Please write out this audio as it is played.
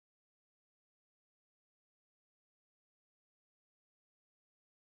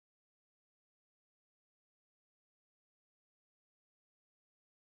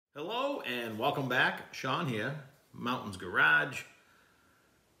Hello and welcome back. Sean here, Mountains Garage.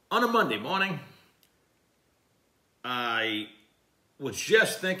 On a Monday morning, I was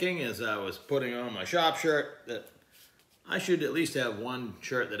just thinking as I was putting on my shop shirt that I should at least have one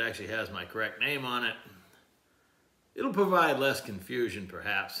shirt that actually has my correct name on it. It'll provide less confusion,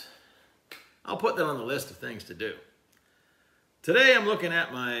 perhaps. I'll put that on the list of things to do. Today I'm looking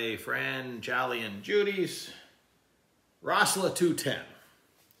at my friend Charlie and Judy's Rossler 210.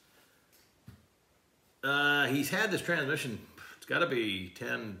 He's had this transmission, it's got to be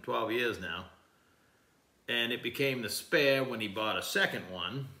 10, 12 years now. And it became the spare when he bought a second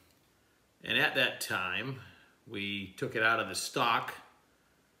one. And at that time, we took it out of the stock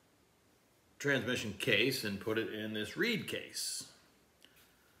transmission case and put it in this reed case.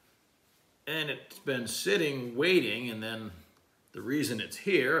 And it's been sitting, waiting, and then the reason it's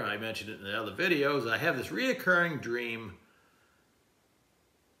here, I mentioned it in the other videos, I have this reoccurring dream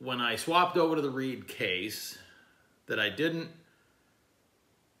when I swapped over to the reed case that I didn't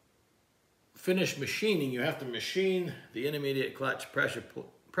finish machining. You have to machine the intermediate clutch pressure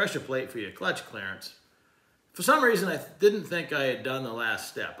plate for your clutch clearance. For some reason, I didn't think I had done the last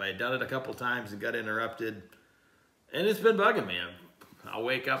step. I had done it a couple times and got interrupted, and it's been bugging me. I'll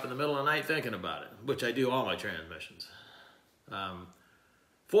wake up in the middle of the night thinking about it, which I do all my transmissions.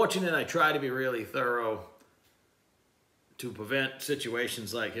 Fortunate, I try to be really thorough to prevent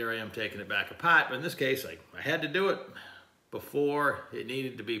situations like here I am taking it back apart. But in this case, I had to do it before it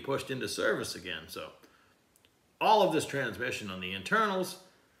needed to be pushed into service again. So all of this transmission on the internals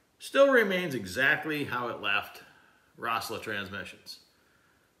still remains exactly how it left Rossler transmissions.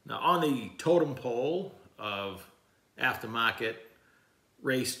 Now on the totem pole of aftermarket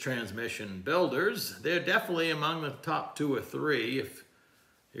race transmission builders, they're definitely among the top 2 or 3. If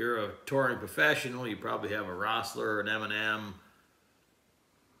you're a touring professional, you probably have a Rossler, an M&M.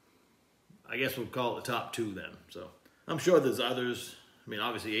 I guess we'll call it the top 2 then. So I'm sure there's others. I mean,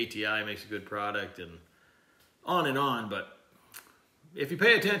 obviously ATI makes a good product and on, but if you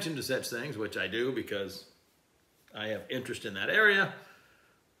pay attention to such things, which I do because I have interest in that area,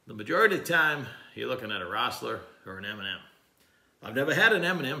 the majority of the time you're looking at a Rossler or an M&M. I've never had an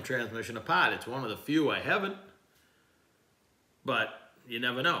M&M transmission apart. It's one of the few I haven't, but you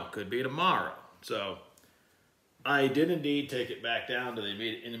never know. Could be tomorrow. So I did indeed take it back down to the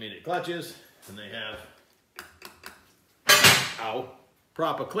intermediate clutches, and they have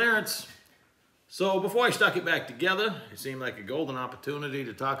proper clearance. So before I stuck it back together, it seemed like a golden opportunity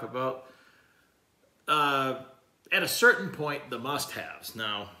to talk about, at a certain point, the must-haves.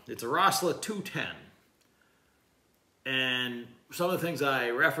 Now, it's a Rossler 210. And some of the things I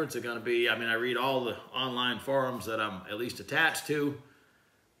reference are going to be, I mean, I read all the online forums that I'm at least attached to.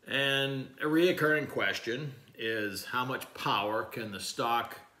 And a reoccurring question is how much power can the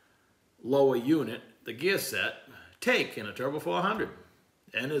stock lower unit, the gear set, take in a Turbo 400?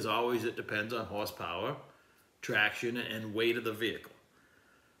 And as always, it depends on horsepower, traction, and weight of the vehicle.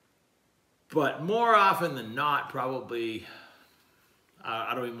 But more often than not, probably,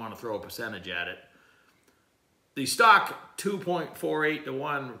 I don't even want to throw a percentage at it, the stock 2.48 to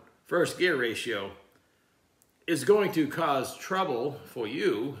 1 first gear ratio is going to cause trouble for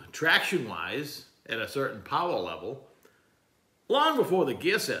you, traction-wise, at a certain power level, long before the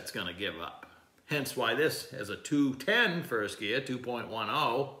gear set's going to give up. Hence why this has a 210 first gear,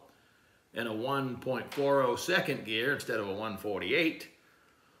 2.10, and a 1.40 second gear instead of a 148.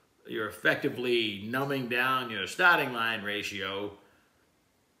 You're effectively numbing down your starting line ratio.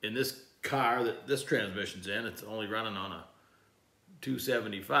 In this car that this transmission's in, it's only running on a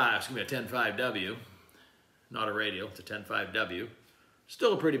 275, excuse me, a 10.5W. Not a radial, it's a 10.5W.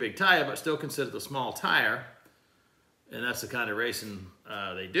 Still a pretty big tire, but still considered a small tire. And that's the kind of racing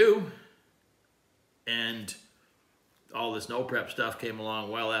they do. And all this no prep stuff came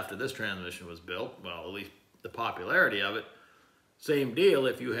along well after this transmission was built. Well, at least the popularity of it. Same deal,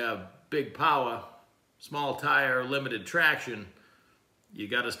 if you have big power, small tire, limited traction, you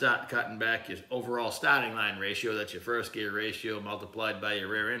got to start cutting back your overall starting line ratio. That's your first gear ratio multiplied by your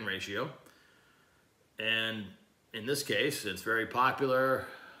rear end ratio. And in this case, it's very popular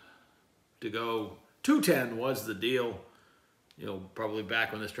to go 210 was the deal, you know, probably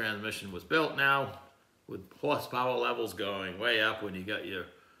back when this transmission was built. Now, with horsepower levels going way up when you got your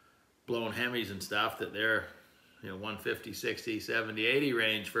blown Hemis and stuff, that they're, you know, 150, 60, 70, 80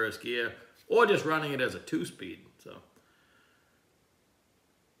 range first gear, or just running it as a 2-speed. So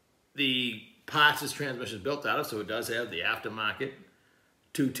the parts this transmission is built out of, so it does have the aftermarket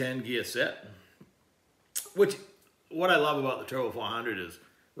 210 gear set. Which, what I love about the Turbo 400 is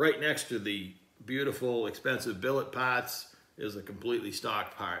right next to the beautiful, expensive billet parts is a completely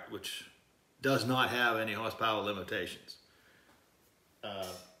stock part, which does not have any horsepower limitations.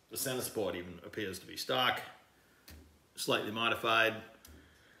 The center support even appears to be stock, slightly modified.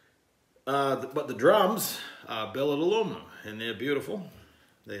 But the drums are billet aluminum, and they're beautiful.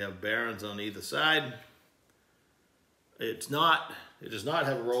 They have bearings on either side. It does not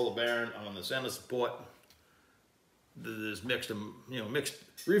have a roller bearing on the center support. There's mixed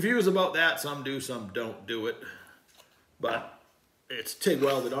reviews about that. Some do, some don't do it. But it's TIG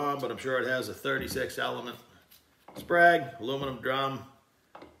welded on, but I'm sure it has a 36 element sprag, aluminum drum.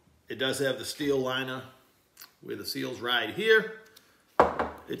 It does have the steel liner where the seals ride here.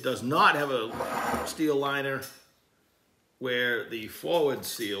 It does not have a steel liner where the forward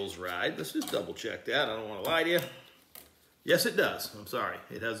seals ride. Let's just double check that. I don't want to lie to you. Yes, it does. I'm sorry.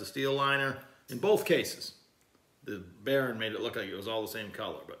 It has a steel liner in both cases. The bearing made it look like it was all the same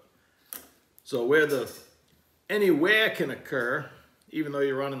color. But so where any wear can occur, even though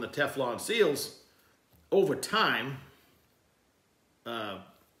you're running the Teflon seals, over time,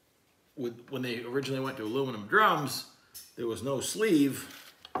 when they originally went to aluminum drums, there was no sleeve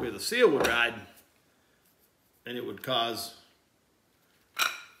where the seal would ride, and it would cause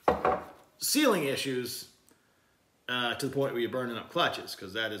sealing issues to the point where you're burning up clutches,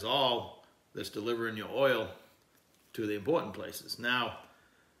 because that is all that's delivering your oil to the important places. Now,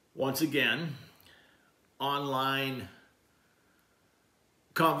 once again, online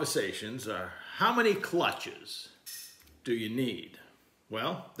conversations are, how many clutches do you need?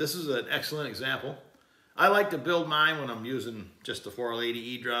 Well, this is an excellent example. I like to build mine when I'm using just the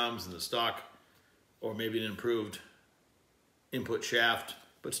 480E drums and the stock, or maybe an improved input shaft,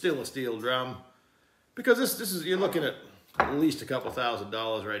 but still a steel drum. Because this is, you're looking at least a couple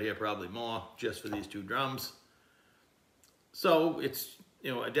 $1,000s right here, probably more, just for these two drums. So it's,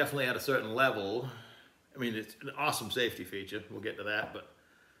 definitely at a certain level. I mean, it's an awesome safety feature. We'll get to that, but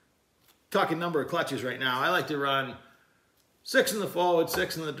talking number of clutches right now, I like to run 6 in the forward,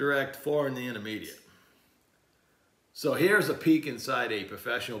 6 in the direct, 4 in the intermediate. So here's a peek inside a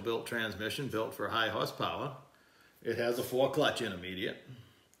professional built transmission built for high horsepower. It has a 4 clutch intermediate,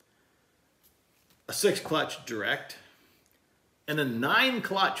 a 6 clutch direct, and a 9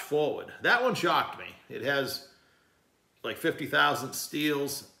 clutch forward. That one shocked me. It has like 50,000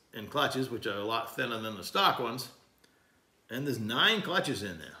 steels and clutches, which are a lot thinner than the stock ones. And there's 9 clutches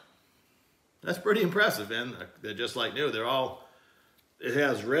in there. That's pretty impressive, and they're just like new. It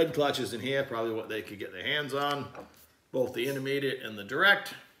has red clutches in here, probably what they could get their hands on. Both the intermediate and the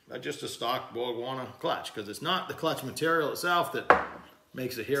direct are just a stock Borg Warner clutch, because it's not the clutch material itself that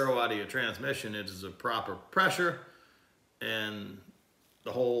makes a hero out of your transmission. It is a proper pressure and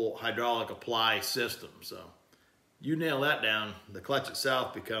the whole hydraulic apply system. So you nail that down, the clutch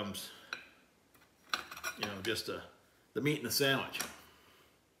itself becomes, just the meat in the sandwich.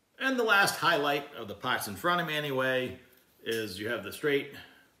 And the last highlight of the parts in front of me anyway is you have the straight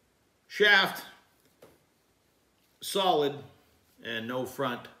shaft, solid, and no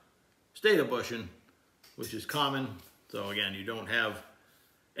front stator bushing, which is common. So again, you don't have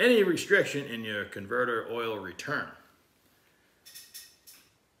any restriction in your converter oil return.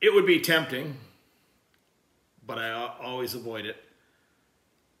 It would be tempting, but I always avoid it.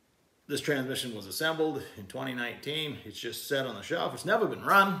 This transmission was assembled in 2019. It's just set on the shelf. It's never been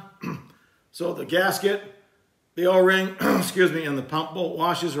run. So the gasket, the O-ring, excuse me, and the pump bolt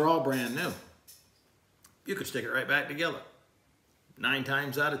washers are all brand new. You could stick it right back together. 9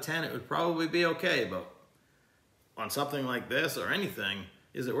 times out of 10, it would probably be okay, but on something like this or anything,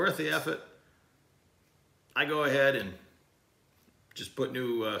 is it worth the effort? I go ahead and just put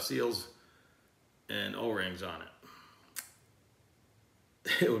new seals and O-rings on it.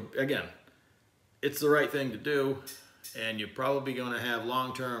 Again, it's the right thing to do, and you're probably going to have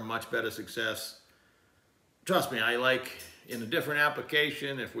long-term much better success. Trust me, I like, in a different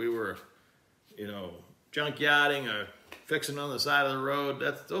application, if we were, junkyarding or fixing on the side of the road,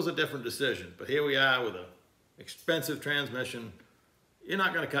 those are different decisions. But here we are with an expensive transmission. You're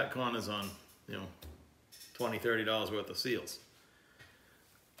not going to cut corners on, $20, $30 worth of seals.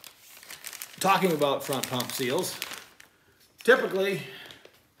 Talking about front pump seals, typically,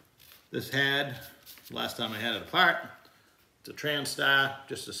 this had, last time I had it apart, it's a TransStar,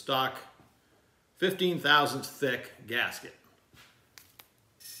 just a stock 15 thousandths thick gasket.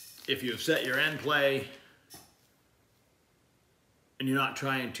 If you've set your end play and you're not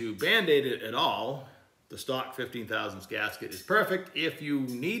trying to band-aid it at all, the stock 15 thousandths gasket is perfect. If you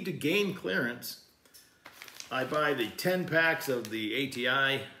need to gain clearance, I buy the 10 packs of the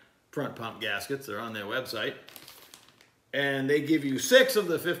ATI front pump gaskets. They're on their website. And they give you 6 of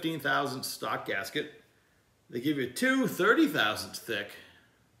the 15 thousandths stock gasket. They give you two 30 thousandths thick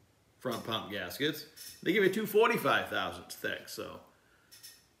front pump gaskets. They give you two 45 thousandths thick. So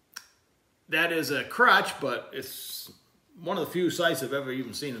that is a crutch, but it's one of the few sites I've ever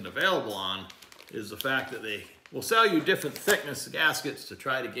even seen it available on, is the fact that they will sell you different thickness gaskets to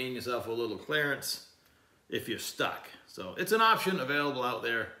try to gain yourself a little clearance if you're stuck. So it's an option available out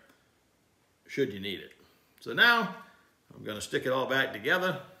there should you need it. So now I'm going to stick it all back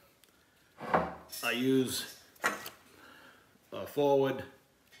together. I use a forward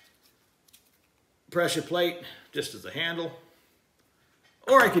pressure plate just as a handle,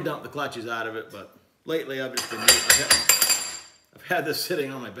 or I could dump the clutches out of it, but lately I've just been I've had this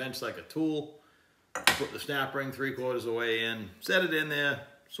sitting on my bench like a tool. Put the snap ring 3/4 of the way in, set it in there,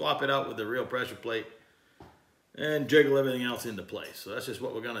 swap it out with the real pressure plate, and jiggle everything else into place. So that's just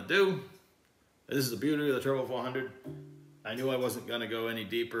what we're gonna do. This is the beauty of the Turbo 400. I knew I wasn't gonna go any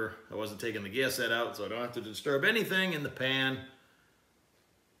deeper. I wasn't taking the gear set out, so I don't have to disturb anything in the pan,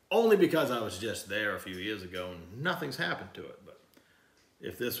 only because I was just there a few years ago and nothing's happened to it. But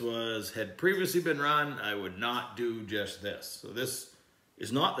if this had previously been run, I would not do just this. So this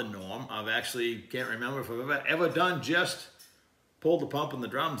is not the norm. I've actually can't remember if I've ever done just pulled the pump and the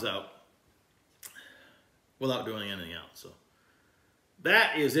drums out without doing anything else. So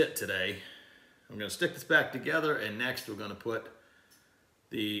that is it today. I'm going to stick this back together, and next we're going to put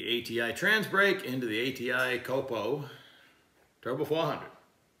the ATI trans brake into the ATI Copo Turbo 400.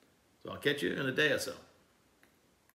 So I'll catch you in a day or so.